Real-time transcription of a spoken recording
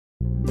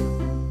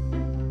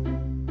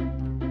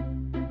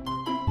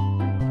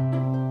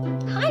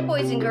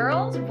boys and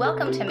girls.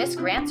 Welcome to Miss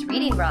Grant's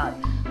Reading Rug.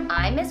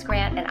 I'm Miss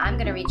Grant and I'm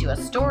going to read you a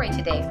story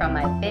today from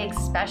my big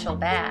special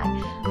bag.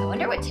 I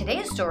wonder what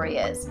today's story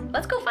is.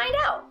 Let's go find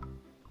out.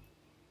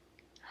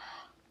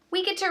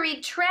 We get to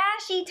read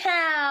Trashy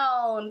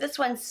Town. This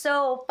one's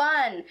so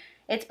fun.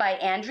 It's by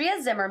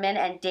Andrea Zimmerman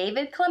and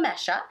David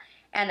Clemesha,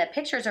 and the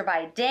pictures are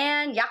by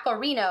Dan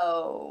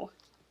Yaccarino.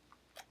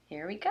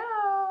 Here we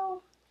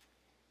go.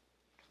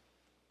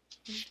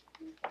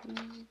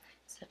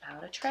 It's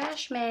about a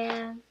trash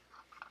man.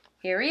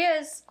 Here he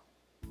is.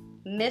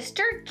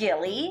 Mr.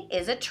 Gilly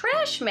is a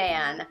trash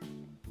man.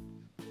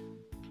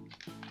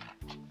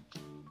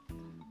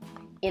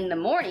 In the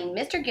morning,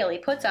 Mr. Gilly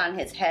puts on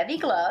his heavy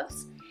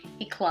gloves.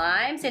 He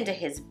climbs into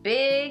his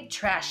big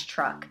trash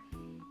truck.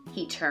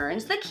 He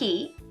turns the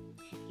key.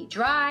 He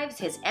drives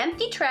his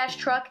empty trash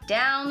truck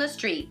down the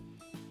street.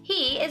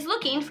 He is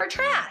looking for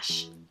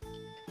trash.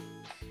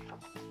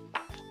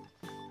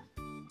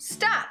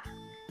 Stop!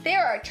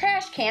 There are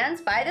trash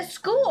cans by the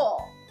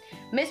school.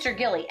 Mr.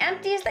 Gilly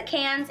empties the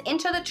cans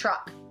into the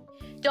truck.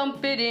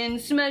 Dump it in,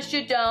 smash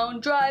it down,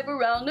 drive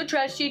around the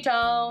trashy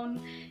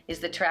town. Is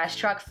the trash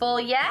truck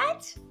full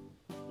yet?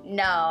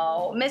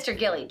 No, Mr.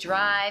 Gilly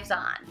drives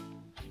on.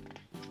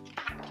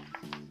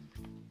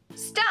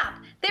 Stop!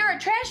 There are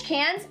trash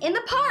cans in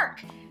the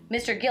park.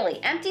 Mr. Gilly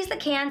empties the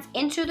cans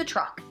into the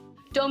truck.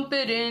 Dump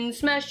it in,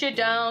 smash it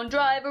down,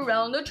 drive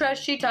around the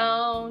trashy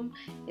town.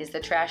 Is the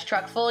trash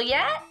truck full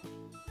yet?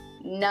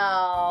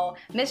 No,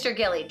 Mr.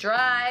 Gilly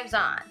drives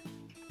on.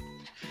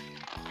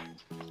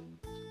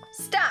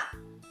 Stop!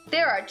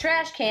 There are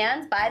trash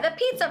cans by the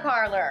pizza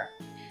parlor.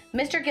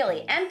 Mr.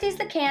 Gilly empties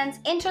the cans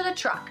into the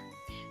truck.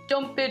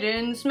 Dump it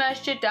in,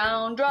 smash it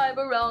down, drive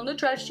around the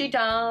trashy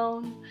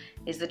town.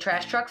 Is the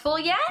trash truck full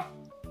yet?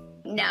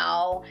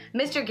 No,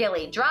 Mr.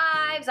 Gilly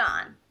drives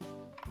on.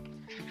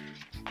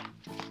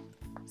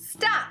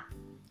 Stop!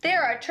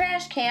 There are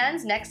trash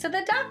cans next to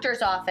the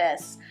doctor's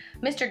office.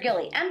 Mr.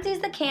 Gilly empties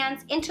the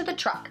cans into the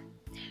truck.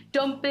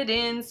 Dump it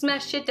in,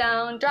 smash it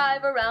down,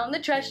 drive around the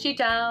trashy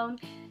town.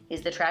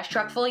 Is the trash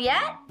truck full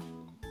yet?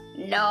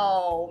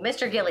 No,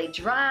 Mr. Gilly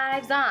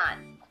drives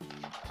on.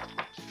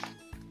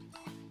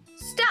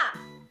 Stop!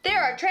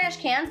 There are trash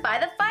cans by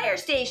the fire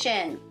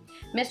station.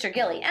 Mr.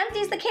 Gilly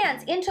empties the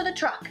cans into the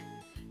truck.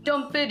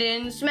 Dump it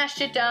in, smash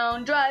it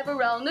down, drive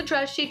around the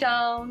trashy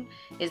town.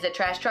 Is the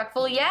trash truck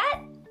full yet?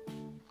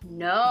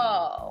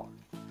 No.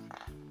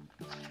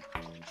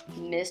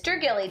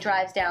 Mr. Gilly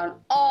drives down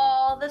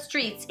all the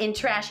streets in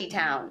Trashy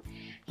Town.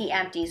 He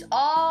empties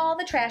all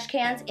the trash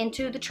cans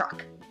into the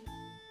truck.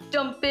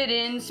 Dump it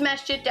in,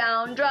 smash it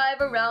down, drive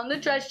around the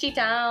trashy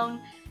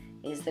town.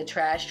 Is the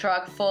trash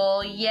truck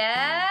full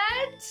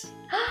yet?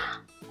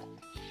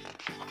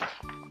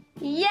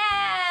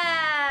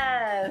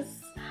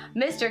 Yes!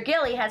 Mr.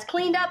 Gilly has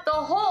cleaned up the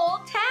whole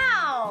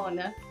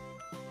town.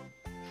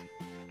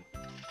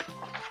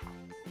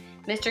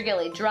 Mr.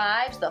 Gilly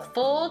drives the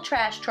full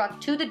trash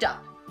truck to the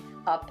dump.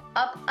 Up,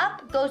 up,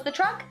 up goes the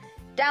truck.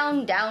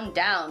 Down, down,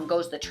 down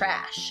goes the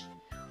trash.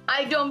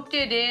 I dumped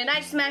it in,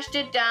 I smashed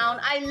it down.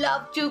 I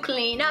love to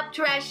clean up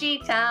Trashy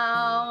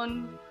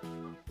Town.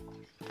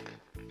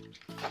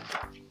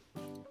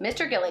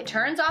 Mr. Gilly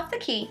turns off the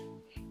key.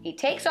 He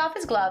takes off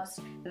his gloves.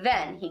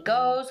 Then he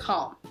goes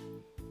home.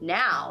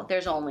 Now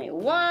there's only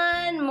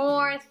one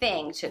more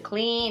thing to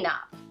clean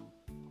up.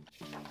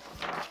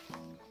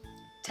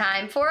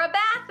 Time for a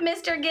bath,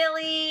 Mr.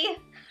 Gilly.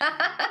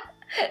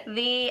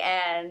 The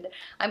end.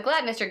 I'm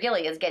glad Mr.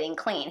 Gilly is getting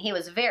clean. He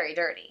was very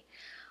dirty.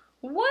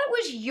 What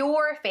was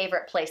your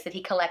favorite place that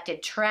he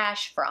collected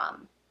trash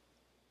from?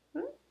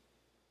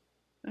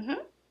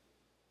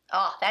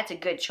 Oh, that's a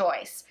good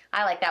choice.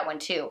 I like that one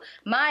too.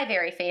 My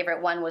very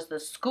favorite one was the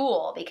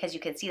school because you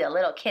could see the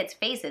little kids'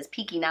 faces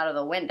peeking out of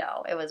the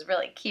window. It was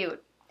really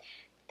cute.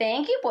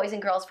 Thank you, boys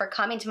and girls, for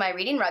coming to my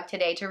reading rug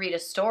today to read a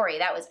story.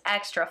 That was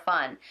extra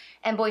fun.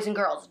 And boys and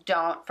girls,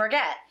 don't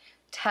forget,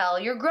 tell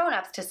your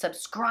grown-ups to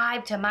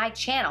subscribe to my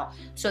channel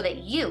so that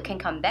you can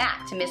come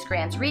back to Miss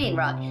Grant's Reading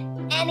Rug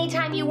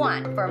anytime you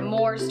want for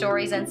more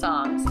stories and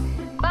songs.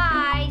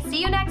 Bye!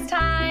 See you next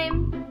time!